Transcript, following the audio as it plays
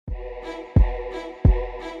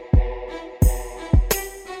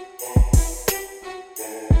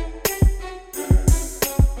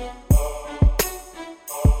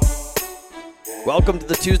Welcome to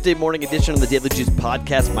the Tuesday morning edition of the Daily Juice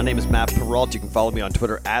podcast. My name is Matt Perrault. You can follow me on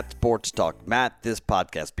Twitter at Sports Talk Matt. This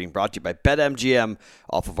podcast being brought to you by BetMGM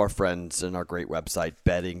off of our friends and our great website,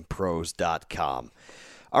 bettingpros.com.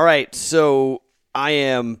 All right, so I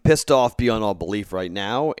am pissed off beyond all belief right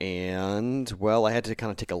now, and, well, I had to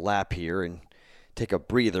kind of take a lap here and take a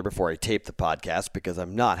breather before I tape the podcast because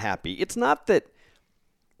I'm not happy. It's not that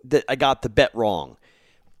I got the bet wrong.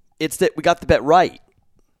 It's that we got the bet right.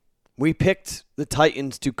 We picked the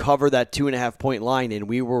Titans to cover that 2.5-point line, and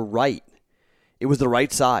we were right. It was the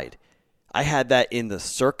right side. I had that in the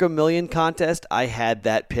Circa Million contest. I had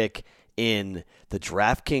that pick in the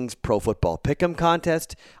DraftKings Pro Football Pick'em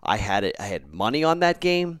contest. I had money on that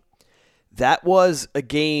game. That was a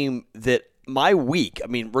game that my week, I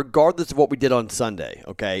mean, regardless of what we did on Sunday,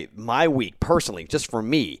 okay, my week, personally, just for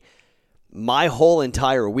me, my whole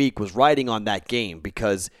entire week was riding on that game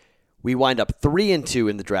because we wind up 3-2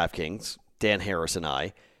 in the DraftKings, Dan Harris and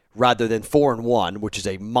I, rather than 4-1, which is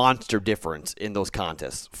a monster difference in those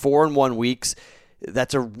contests. 4-1 weeks,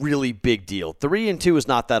 that's a really big deal. 3-2 is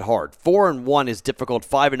not that hard. 4-1 is difficult.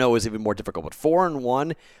 5-0 is even more difficult. But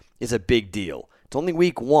 4-1 is a big deal. It's only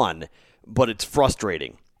week one, but it's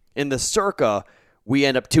frustrating. In the Circa, we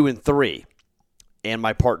end up 2-3. And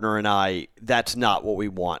my partner and I, that's not what we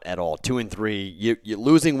want at all. 2-3,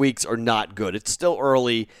 losing weeks are not good. It's still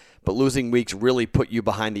early, but losing weeks really put you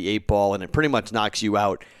behind the eight ball, and it pretty much knocks you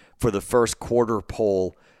out for the first quarter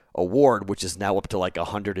pole award, which is now up to like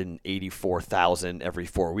 184,000 every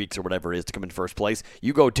 4 weeks or whatever it is to come in first place.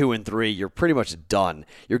 You go 2-3, you're pretty much done.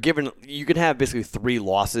 You can have basically 3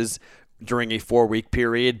 losses during a 4-week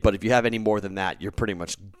period, but if you have any more than that, you're pretty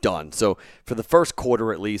much done. So for the first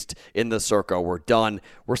quarter, at least in the Circa, we're done.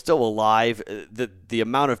 We're still alive. The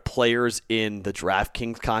amount of players in the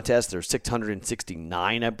DraftKings contest, there's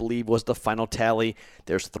 669, I believe, was the final tally.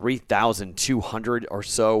 There's 3,200 or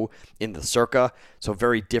so in the Circa, so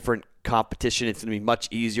very different competition. It's going to be much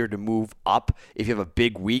easier to move up. If you have a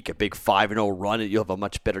big week, a big 5-0 run, you'll have a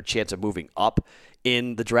much better chance of moving up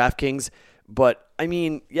in the DraftKings. But, I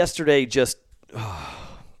mean, yesterday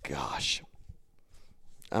gosh,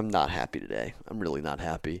 I'm not happy today. I'm really not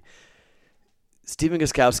happy. Stephen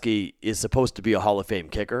Gostkowski is supposed to be a Hall of Fame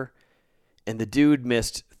kicker, and the dude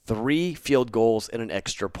missed 3 field goals and an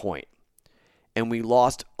extra point, and we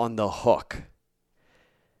lost on the hook.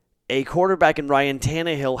 A quarterback in Ryan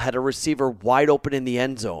Tannehill had a receiver wide open in the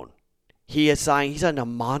end zone. He signed a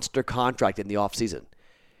monster contract in the offseason.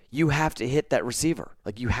 You have to hit that receiver.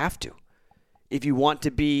 You have to. If you want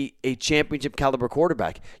to be a championship caliber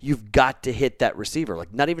quarterback, you've got to hit that receiver.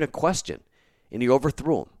 Not even a question. And he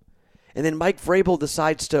overthrew him. And then Mike Vrabel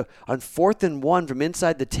decides to, on 4th and 1 from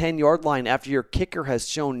inside the 10-yard line, after your kicker has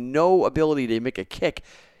shown no ability to make a kick,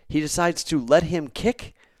 he decides to let him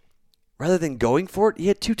kick rather than going for it. He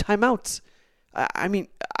had 2 timeouts. I mean,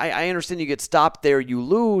 I understand you get stopped there, you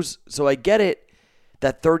lose, so I get it.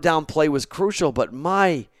 That third down play was crucial, but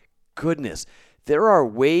my goodness, there are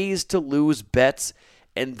ways to lose bets,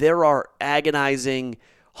 and there are agonizing,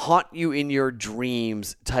 haunt you in your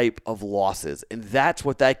dreams type of losses. And that's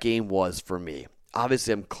what that game was for me.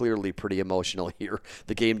 Obviously, I'm clearly pretty emotional here.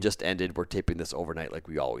 The game just ended. We're taping this overnight like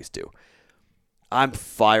we always do. I'm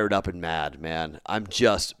fired up and mad, man. I'm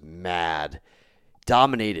just mad.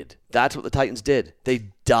 Dominated. That's what the Titans did. They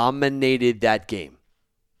dominated that game.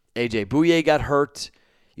 A.J. Bouye got hurt.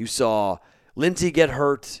 You saw Lindsey get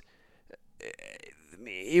hurt.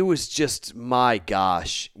 It was just, my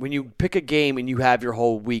gosh. When you pick a game and you have your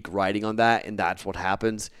whole week riding on that, and that's what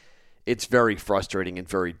happens, it's very frustrating and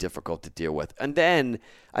very difficult to deal with. And then,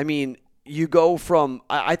 I mean, you go from,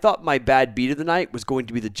 I thought my bad beat of the night was going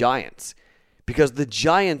to be the Giants. Because the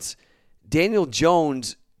Giants, Daniel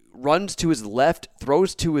Jones runs to his left,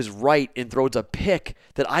 throws to his right, and throws a pick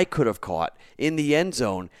that I could have caught in the end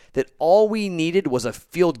zone, that all we needed was a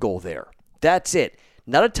field goal there. That's it.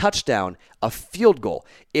 Not a touchdown, a field goal.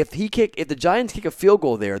 If the Giants kick a field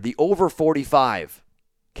goal there, the over 45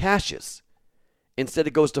 cashes. Instead,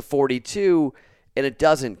 it goes to 42, and it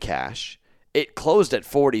doesn't cash. It closed at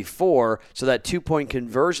 44, so that 2-point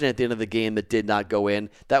conversion at the end of the game that did not go in,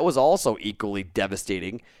 that was also equally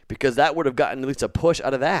devastating because that would have gotten at least a push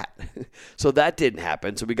out of that. So that didn't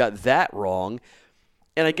happen, so we got that wrong.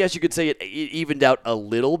 And I guess you could say it evened out a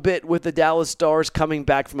little bit with the Dallas Stars coming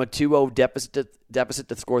back from a 2-0 deficit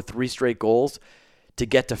to score 3 straight goals to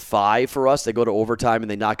get to 5 for us. They go to overtime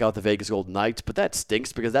and they knock out the Vegas Golden Knights. But that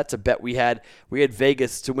stinks because that's a bet we had. We had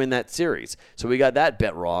Vegas to win that series. So we got that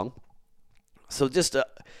bet wrong. So just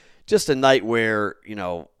a night where,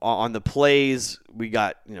 on the plays, we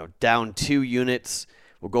got, down 2 units.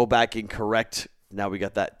 We'll go back and correct Now we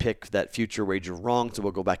got that pick, that future wager wrong, so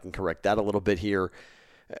we'll go back and correct that a little bit here.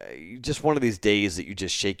 Just one of these days that you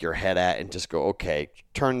just shake your head at and just go, okay,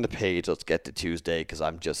 turn the page, let's get to Tuesday, because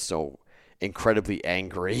I'm just so incredibly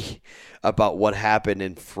angry about what happened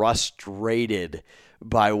and frustrated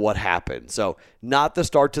by what happened. So not the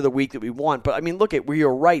start to the week that we want, but I mean, look, we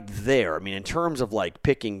are right there. I mean, in terms of like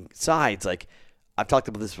picking sides, like I've talked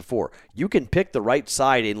about this before, you can pick the right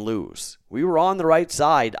side and lose. We were on the right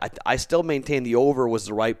side. I still maintain the over was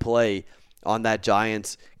the right play on that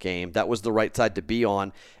Giants game. That was the right side to be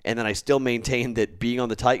on. And then I still maintain that being on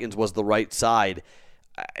the Titans was the right side.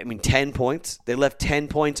 I mean, 10 points. They left 10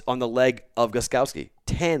 points on the leg of Gostkowski.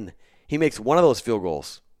 10. He makes one of those field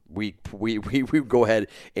goals. We go ahead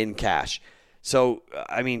and cash. So,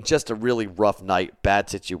 I mean, just a really rough night, bad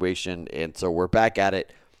situation. And so we're back at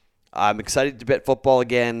it. I'm excited to bet football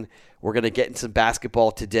again. We're going to get in some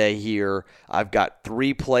basketball today here. I've got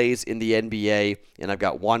 3 plays in the NBA, and I've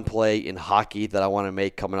got 1 play in hockey that I want to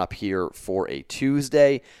make coming up here for a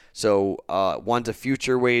Tuesday. So one's a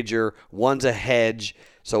future wager, one's a hedge.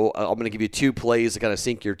 So I'm going to give you 2 plays to kind of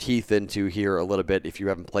sink your teeth into here a little bit if you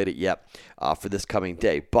haven't played it yet for this coming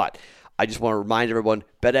day. But I just want to remind everyone,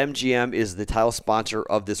 BetMGM is the title sponsor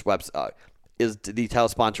of this podcast.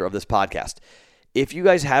 If you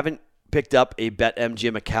guys haven't picked up a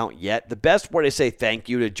BetMGM account yet, the best way to say thank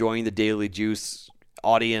you to join the Daily Juice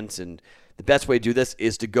audience, and the best way to do this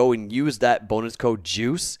is to go and use that bonus code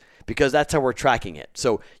JUICE, because that's how we're tracking it.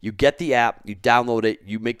 So you get the app, you download it,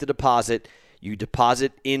 you make the deposit, you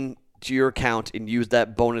deposit into your account and use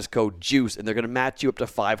that bonus code JUICE, and they're going to match you up to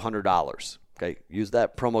 $500. Okay, use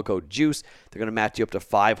that promo code JUICE. They're going to match you up to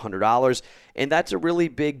 $500, and that's a really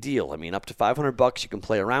big deal. I mean, up to $500 you can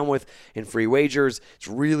play around with in free wagers. It's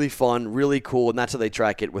really fun, really cool, and that's how they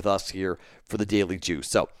track it with us here for the Daily Juice.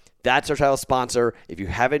 So that's our title sponsor. If you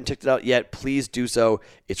haven't checked it out yet, please do so.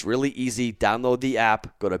 It's really easy. Download the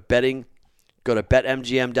app. Go to betmgm.com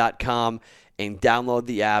and download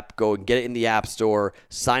the app. Go and get it in the App Store.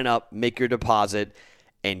 Sign up, make your deposit,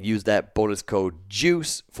 and use that bonus code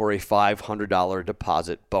JUICE for a $500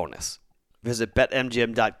 deposit bonus. Visit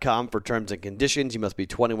BetMGM.com for terms and conditions. You must be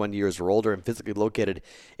 21 years or older and physically located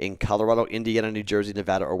in Colorado, Indiana, New Jersey,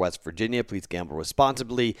 Nevada, or West Virginia. Please gamble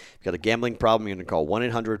responsibly. If you've got a gambling problem, you're going to call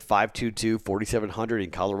 1-800-522-4700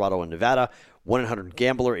 in Colorado and Nevada,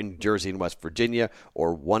 1-800-GAMBLER in New Jersey and West Virginia,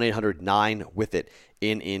 or 1-800-9-WITH-IT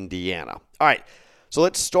in Indiana. All right, so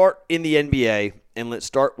let's start in the NBA. And let's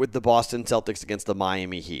start with the Boston Celtics against the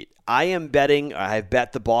Miami Heat. I have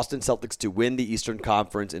bet the Boston Celtics to win the Eastern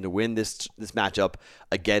Conference and to win this matchup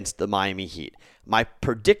against the Miami Heat. My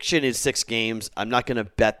prediction is 6 games. I'm not going to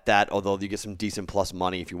bet that, although you get some decent plus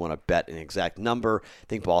money if you want to bet an exact number. I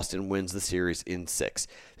think Boston wins the series in 6.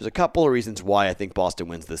 There's a couple of reasons why I think Boston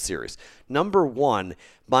wins this series. Number 1,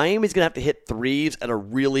 Miami's going to have to hit threes at a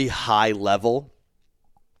really high level.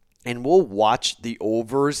 And we'll watch the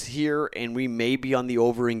overs here, and we may be on the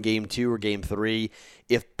over in Game 2 or Game 3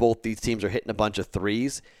 if both these teams are hitting a bunch of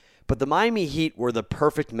threes. But the Miami Heat were the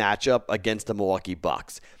perfect matchup against the Milwaukee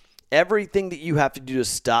Bucks. Everything that you have to do to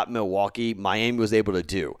stop Milwaukee, Miami was able to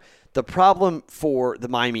do. The problem for the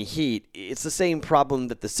Miami Heat, it's the same problem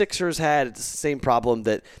that the Sixers had. It's the same problem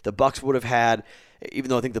that the Bucks would have had,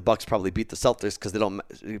 even though I think the Bucks probably beat the Celtics because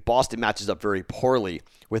Boston matches up very poorly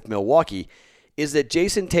with Milwaukee, is that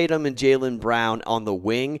Jason Tatum and Jaylen Brown on the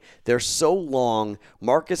wing, they're so long.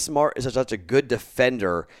 Marcus Smart is such a good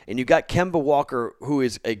defender. And you got Kemba Walker, who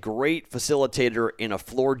is a great facilitator and a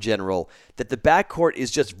floor general, that the backcourt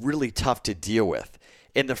is just really tough to deal with.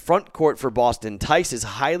 In the front court for Boston, Tice is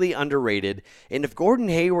highly underrated. And if Gordon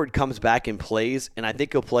Hayward comes back and plays, and I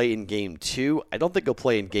think he'll play in Game 2, I don't think he'll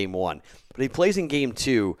play in Game 1, but he plays in Game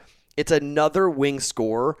 2, it's another wing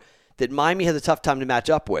scorer that Miami has a tough time to match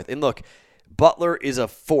up with. And look, Butler is a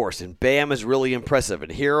force, and Bam is really impressive,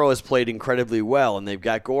 and Hero has played incredibly well, and they've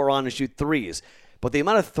got Goran to shoot threes. But the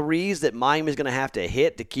amount of threes that Miami is going to have to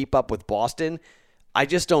hit to keep up with Boston, I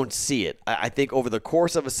just don't see it. I think over the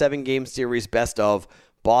course of a 7-game series, best of,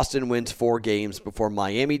 Boston wins 4 games before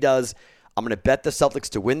Miami does. I'm going to bet the Celtics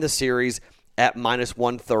to win the series at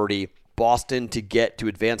 -130. Boston to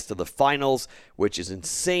advance to the finals, which is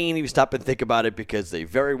insane if you stop and think about it, because they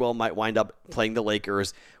very well might wind up playing the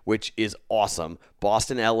Lakers, which is awesome.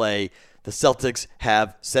 Boston, LA, the Celtics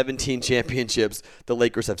have 17 championships. The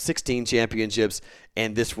Lakers have 16 championships,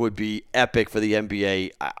 and this would be epic for the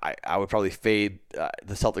NBA. I would probably fade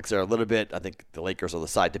the Celtics there a little bit. I think the Lakers are the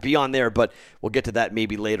side to be on there, but we'll get to that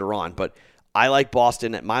maybe later on. But I like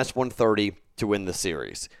Boston at -130 to win the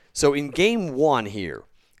series. So in Game 1 here,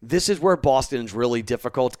 this is where Boston is really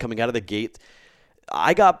difficult coming out of the gate.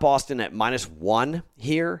 I got Boston at -1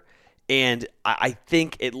 here. And I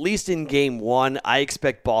think at least in game one, I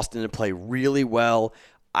expect Boston to play really well.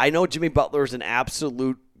 I know Jimmy Butler is an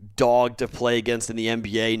absolute dog to play against in the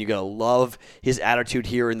NBA, and you're going to love his attitude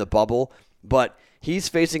here in the bubble. But he's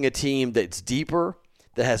facing a team that's deeper,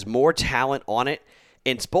 that has more talent on it.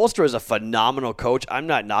 And Spoelstra is a phenomenal coach. I'm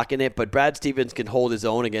not knocking it, but Brad Stevens can hold his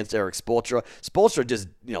own against Eric Spoelstra. Spoelstra just,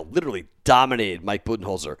 literally dominated Mike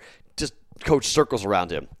Budenholzer. Just coached circles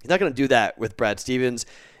around him. He's not going to do that with Brad Stevens.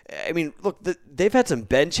 I mean, look, they've had some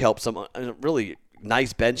bench help, some really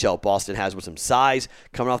nice bench help Boston has with some size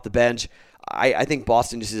coming off the bench. I think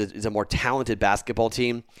Boston just is a more talented basketball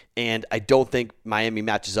team, and I don't think Miami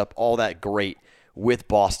matches up all that great with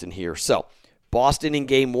Boston here. So, Boston in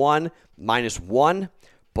game one, -1.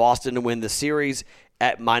 Boston to win the series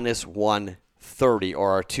at -130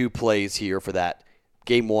 are our two plays here for that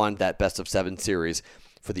game one, that best-of-7 series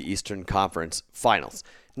for the Eastern Conference Finals.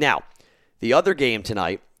 Now, the other game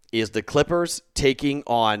tonight is the Clippers taking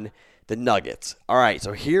on the Nuggets. All right,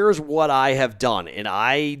 so here's what I have done, and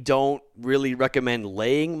I don't really recommend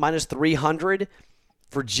laying -300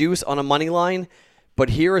 for juice on a money line, but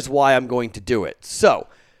here is why I'm going to do it. So,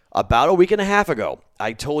 about a week and a half ago,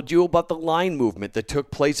 I told you about the line movement that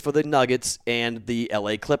took place for the Nuggets and the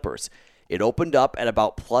LA Clippers. It opened up at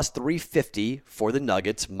about +350 for the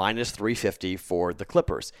Nuggets, -350 for the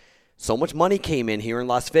Clippers. So much money came in here in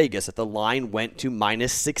Las Vegas that the line went to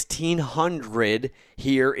 -1,600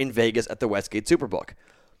 here in Vegas at the Westgate Superbook.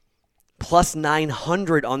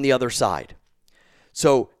 +900 on the other side.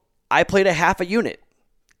 So I played a half a unit,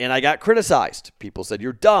 and I got criticized. People said,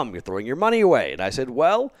 you're dumb, you're throwing your money away. And I said,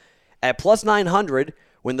 well, at +900,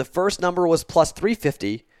 when the first number was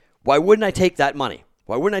 +350, why wouldn't I take that money?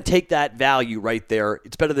 Why wouldn't I take that value right there?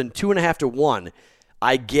 It's better than 2.5 to 1.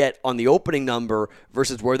 I get on the opening number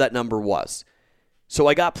versus where that number was. So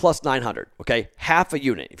I got +900, okay? Half a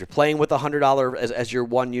unit. If you're playing with $100 as your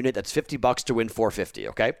one unit, that's $50 to win $450,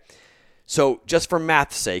 okay? So just for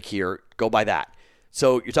math's sake here, go by that.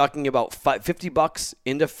 So you're talking about $50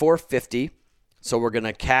 into $450. So we're going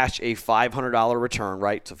to cash a $500 return,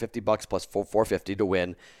 right? So $50 plus $450 to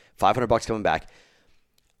win, $500 coming back.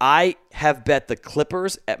 I have bet the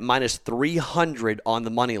Clippers at -300 on the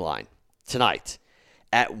money line tonight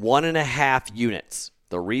at 1.5 units.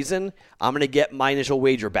 The reason? I'm going to get my initial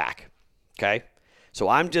wager back, okay? So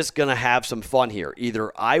I'm just going to have some fun here.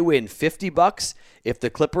 Either I win $50 if the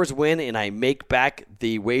Clippers win and I make back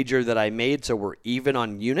the wager that I made so we're even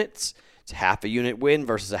on units. It's half a unit win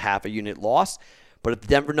versus a half a unit loss. But if the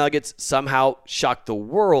Denver Nuggets somehow shock the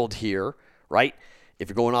world here, right? If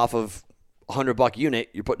you're going off of a $100 unit,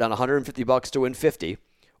 you put down $150 to win 50,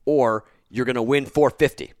 or you're going to win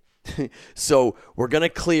 $450. So we're going to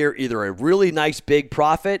clear either a really nice big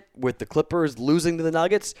profit with the Clippers losing to the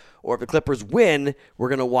Nuggets, or if the Clippers win, we're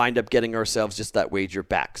going to wind up getting ourselves just that wager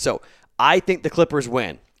back. So I think the Clippers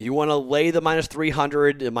win. You want to lay the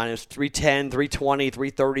 -300, the -310, 320,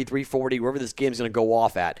 330, 340, wherever this game's going to go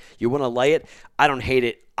off at. You want to lay it? I don't hate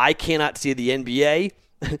it. I cannot see the NBA.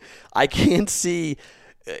 I can't see...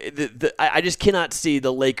 I just cannot see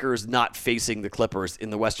the Lakers not facing the Clippers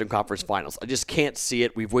in the Western Conference Finals. I just can't see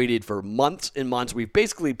it. We've waited for months and months. We've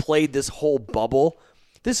basically played this whole bubble.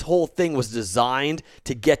 This whole thing was designed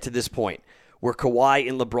to get to this point where Kawhi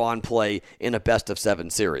and LeBron play in a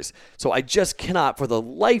best-of-7 series. So I just cannot, for the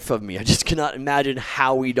life of me, I just cannot imagine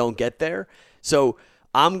how we don't get there. So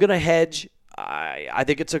I'm going to hedge. I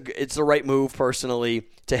think it's the right move, personally,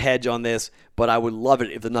 to hedge on this, but I would love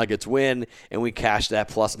it if the Nuggets win and we cash that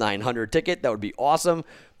 +900 ticket. That would be awesome,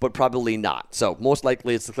 but probably not. So most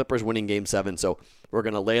likely it's the Clippers winning Game 7, so we're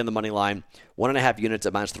going to lay on the money line, 1.5 units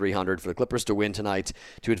at -300 for the Clippers to win tonight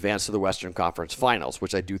to advance to the Western Conference Finals,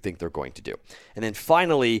 which I do think they're going to do. And then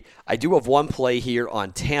finally, I do have one play here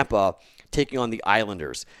on Tampa taking on the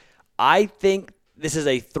Islanders. I think this is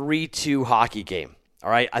a 3-2 hockey game. All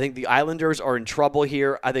right, I think the Islanders are in trouble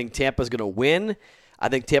here. I think Tampa's going to win. I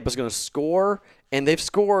think Tampa's going to score, and they've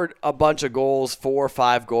scored a bunch of goals, 4 or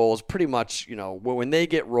 5 goals. Pretty much, when they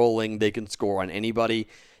get rolling, they can score on anybody.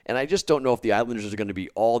 And I just don't know if the Islanders are going to be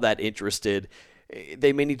all that interested.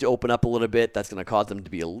 They may need to open up a little bit. That's going to cause them to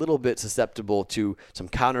be a little bit susceptible to some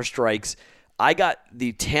counter strikes. I got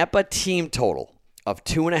the Tampa team total of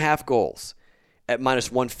 2.5 goals at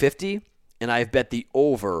 -150, and I've bet the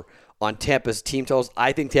over on Tampa's team totals.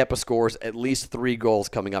 I think Tampa scores at least 3 goals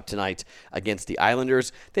coming up tonight against the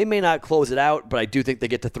Islanders. They may not close it out, but I do think they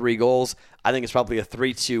get to 3 goals. I think it's probably a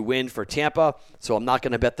 3-2 win for Tampa, so I'm not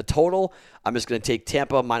going to bet the total. I'm just going to take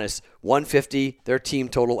Tampa minus 150, their team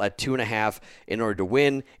total at 2.5 in order to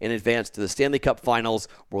win and advance to the Stanley Cup Finals,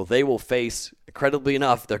 where they will face, incredibly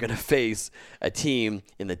enough, they're going to face a team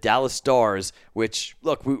in the Dallas Stars, which,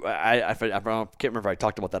 look, I can't remember if I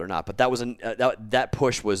talked about that or not, but that was that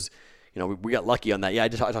push was, we got lucky on that. Yeah, I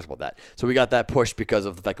talked about that. So we got that push because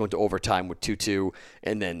of the fact going to overtime with 2-2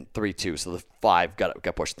 and then 3-2. So the 5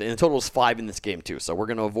 got pushed. And the total is 5 in this game too. So we're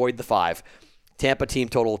going to avoid the 5. Tampa team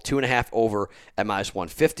total 2.5 over at minus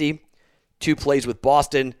 150. 2 plays with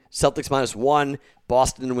Boston. Celtics minus 1.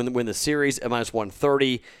 Boston win the series at minus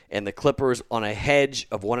 130. And the Clippers on a hedge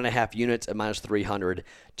of 1.5 units at minus 300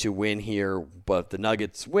 to win here. But if the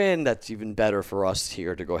Nuggets win, that's even better for us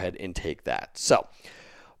here to go ahead and take that. So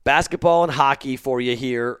basketball and hockey for you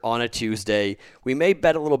here on a Tuesday. We may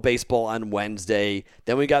bet a little baseball on Wednesday.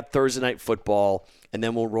 Then we got Thursday night football. And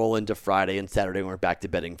then we'll roll into Friday and Saturday when we're back to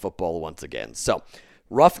betting football once again. So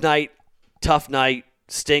rough night, tough night,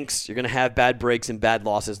 stinks. You're going to have bad breaks and bad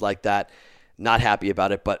losses like that. Not happy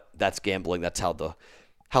about it, but that's gambling. That's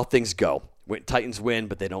how things go. Titans win,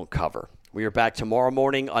 but they don't cover. We are back tomorrow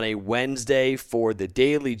morning on a Wednesday for the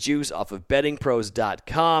Daily Juice off of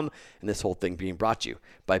bettingpros.com, and this whole thing being brought to you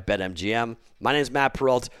by BetMGM. My name is Matt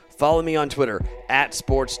Perrault. Follow me on Twitter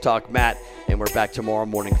 @SportsTalkMatt, and we're back tomorrow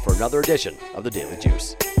morning for another edition of the Daily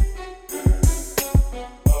Juice.